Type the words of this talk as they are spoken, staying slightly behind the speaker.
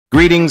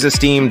Greetings,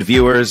 esteemed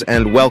viewers,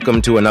 and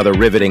welcome to another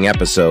riveting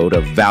episode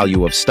of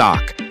Value of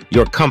Stock,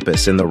 your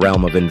compass in the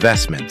realm of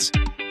investments.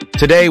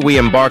 Today, we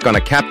embark on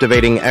a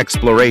captivating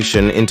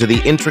exploration into the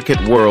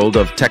intricate world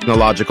of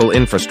technological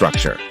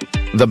infrastructure,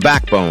 the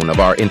backbone of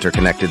our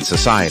interconnected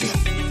society.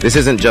 This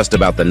isn't just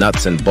about the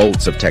nuts and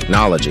bolts of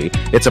technology.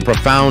 It's a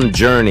profound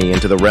journey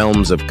into the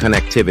realms of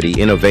connectivity,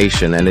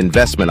 innovation, and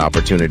investment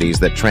opportunities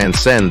that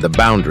transcend the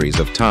boundaries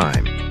of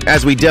time.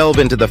 As we delve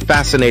into the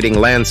fascinating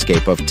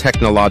landscape of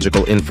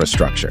technological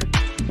infrastructure,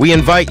 we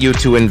invite you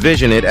to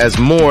envision it as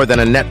more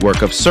than a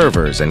network of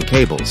servers and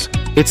cables.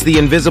 It's the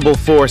invisible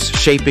force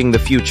shaping the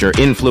future,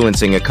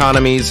 influencing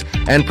economies,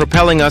 and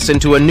propelling us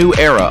into a new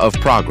era of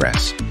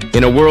progress.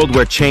 In a world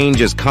where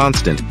change is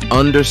constant,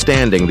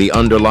 understanding the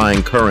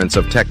underlying currents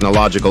of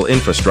technological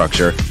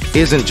infrastructure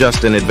isn't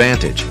just an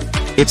advantage.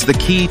 It's the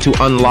key to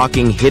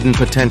unlocking hidden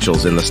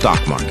potentials in the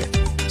stock market.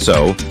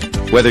 So,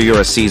 whether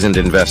you're a seasoned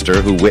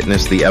investor who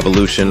witnessed the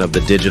evolution of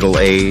the digital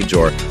age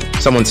or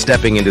someone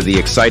stepping into the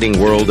exciting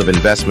world of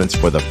investments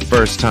for the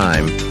first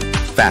time,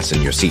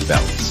 fasten your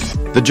seatbelts.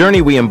 The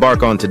journey we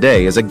embark on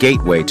today is a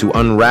gateway to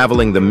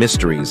unraveling the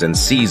mysteries and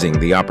seizing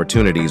the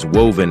opportunities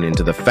woven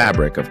into the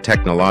fabric of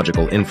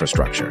technological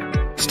infrastructure.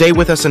 Stay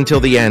with us until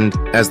the end,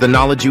 as the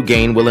knowledge you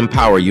gain will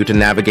empower you to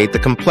navigate the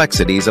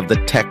complexities of the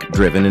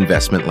tech-driven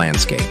investment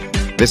landscape.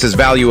 This is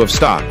Value of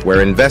Stock,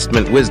 where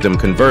investment wisdom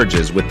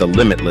converges with the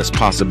limitless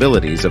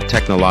possibilities of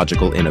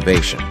technological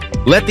innovation.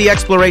 Let the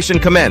exploration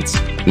commence.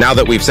 Now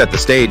that we've set the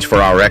stage for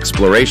our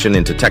exploration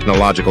into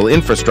technological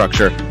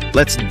infrastructure,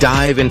 let's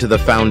dive into the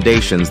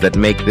foundations that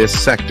make this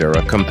sector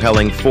a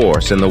compelling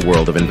force in the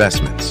world of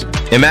investments.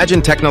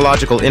 Imagine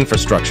technological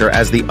infrastructure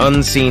as the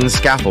unseen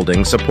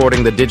scaffolding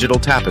supporting the digital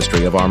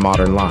tapestry of our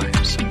modern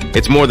lives.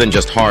 It's more than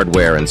just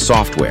hardware and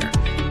software.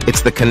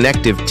 It's the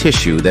connective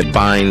tissue that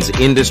binds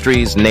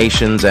industries,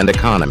 nations, and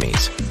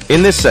economies.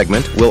 In this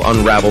segment, we'll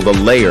unravel the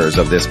layers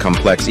of this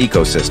complex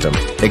ecosystem,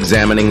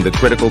 examining the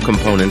critical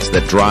components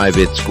that drive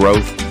its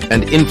growth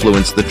and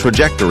influence the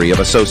trajectory of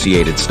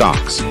associated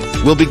stocks.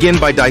 We'll begin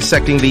by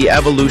dissecting the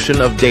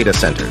evolution of data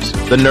centers,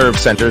 the nerve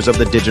centers of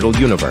the digital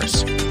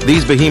universe.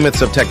 These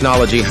behemoths of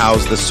technology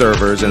house the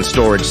servers and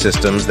storage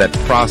systems that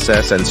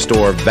process and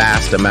store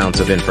vast amounts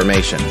of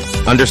information.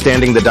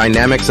 Understanding the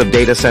dynamics of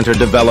data center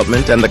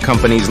development and the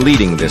companies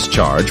leading this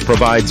charge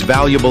provides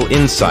valuable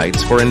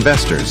insights for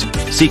investors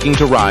seeking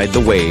to ride the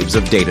waves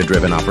of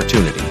data-driven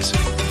opportunities.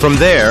 From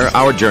there,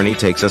 our journey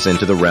takes us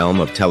into the realm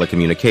of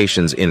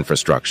telecommunications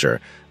infrastructure,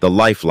 the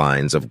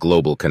lifelines of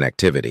global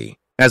connectivity.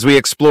 As we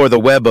explore the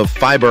web of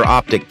fiber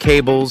optic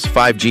cables,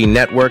 5G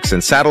networks,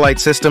 and satellite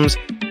systems,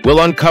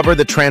 we'll uncover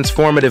the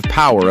transformative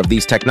power of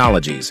these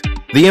technologies.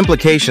 The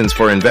implications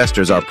for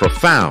investors are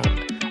profound,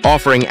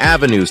 offering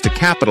avenues to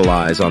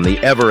capitalize on the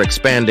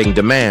ever-expanding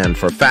demand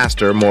for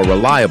faster, more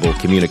reliable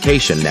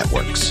communication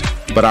networks.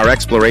 But our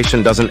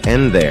exploration doesn't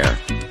end there.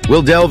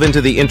 We'll delve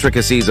into the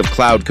intricacies of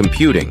cloud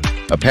computing,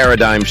 a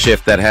paradigm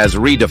shift that has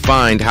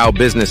redefined how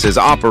businesses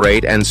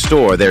operate and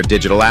store their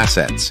digital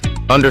assets.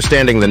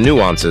 Understanding the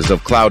nuances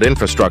of cloud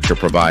infrastructure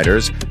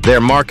providers,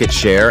 their market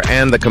share,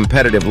 and the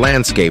competitive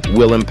landscape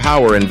will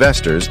empower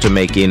investors to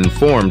make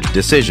informed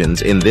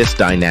decisions in this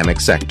dynamic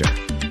sector.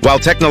 While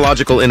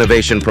technological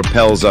innovation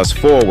propels us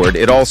forward,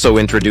 it also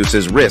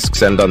introduces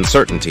risks and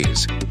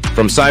uncertainties.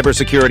 From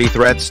cybersecurity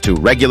threats to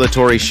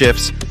regulatory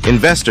shifts,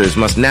 investors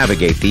must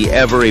navigate the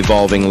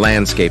ever-evolving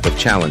landscape of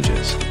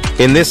challenges.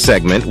 In this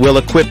segment, we'll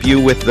equip you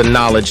with the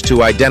knowledge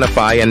to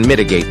identify and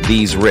mitigate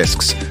these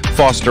risks,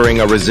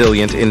 fostering a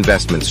resilient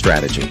investment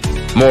strategy.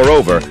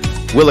 Moreover,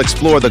 we'll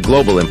explore the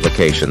global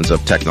implications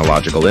of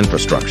technological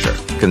infrastructure,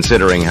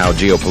 considering how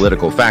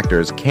geopolitical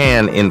factors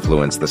can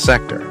influence the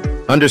sector.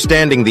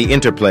 Understanding the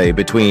interplay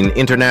between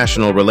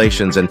international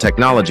relations and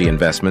technology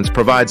investments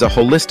provides a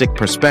holistic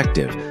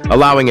perspective,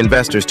 allowing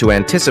investors to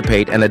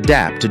anticipate and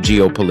adapt to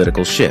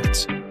geopolitical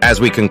shifts.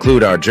 As we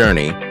conclude our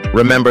journey,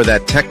 remember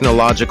that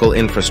technological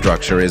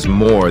infrastructure is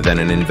more than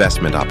an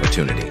investment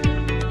opportunity.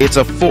 It's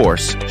a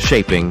force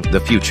shaping the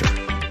future.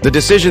 The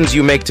decisions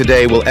you make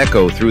today will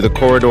echo through the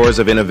corridors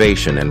of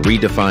innovation and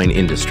redefine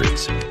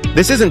industries.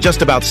 This isn't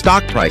just about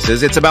stock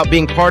prices, it's about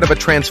being part of a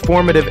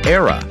transformative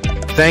era.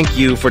 Thank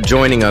you for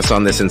joining us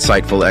on this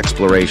insightful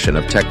exploration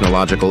of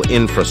technological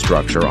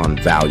infrastructure on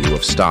Value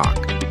of Stock.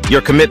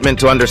 Your commitment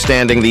to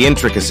understanding the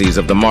intricacies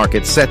of the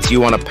market sets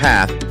you on a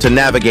path to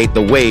navigate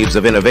the waves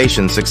of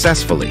innovation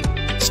successfully.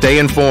 Stay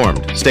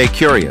informed, stay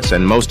curious,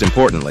 and most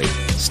importantly,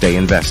 stay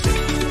invested.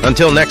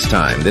 Until next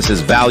time, this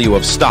is Value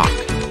of Stock,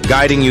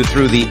 guiding you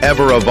through the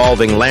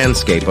ever-evolving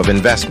landscape of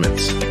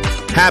investments.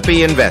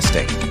 Happy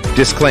investing.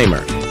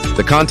 Disclaimer: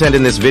 the content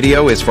in this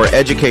video is for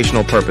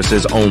educational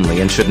purposes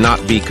only and should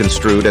not be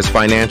construed as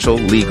financial,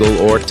 legal,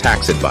 or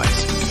tax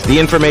advice. The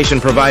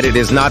information provided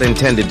is not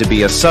intended to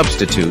be a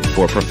substitute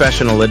for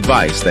professional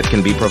advice that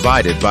can be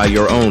provided by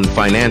your own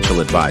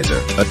financial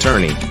advisor,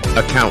 attorney,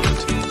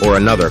 accountant, or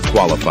another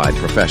qualified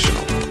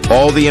professional.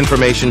 All the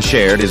information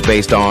shared is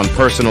based on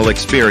personal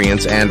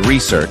experience and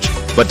research,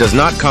 but does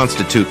not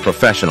constitute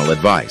professional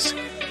advice.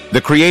 The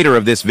creator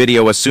of this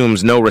video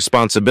assumes no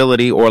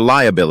responsibility or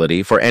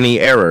liability for any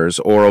errors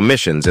or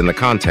omissions in the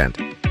content.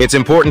 It's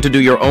important to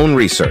do your own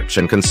research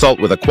and consult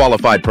with a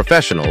qualified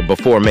professional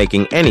before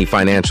making any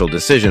financial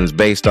decisions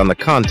based on the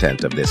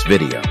content of this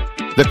video.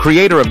 The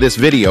creator of this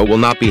video will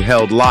not be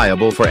held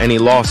liable for any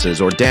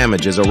losses or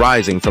damages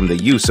arising from the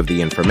use of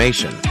the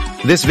information.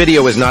 This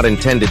video is not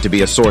intended to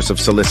be a source of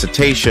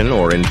solicitation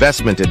or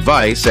investment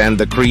advice, and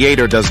the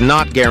creator does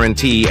not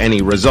guarantee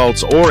any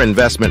results or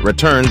investment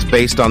returns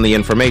based on the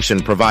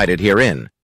information provided herein.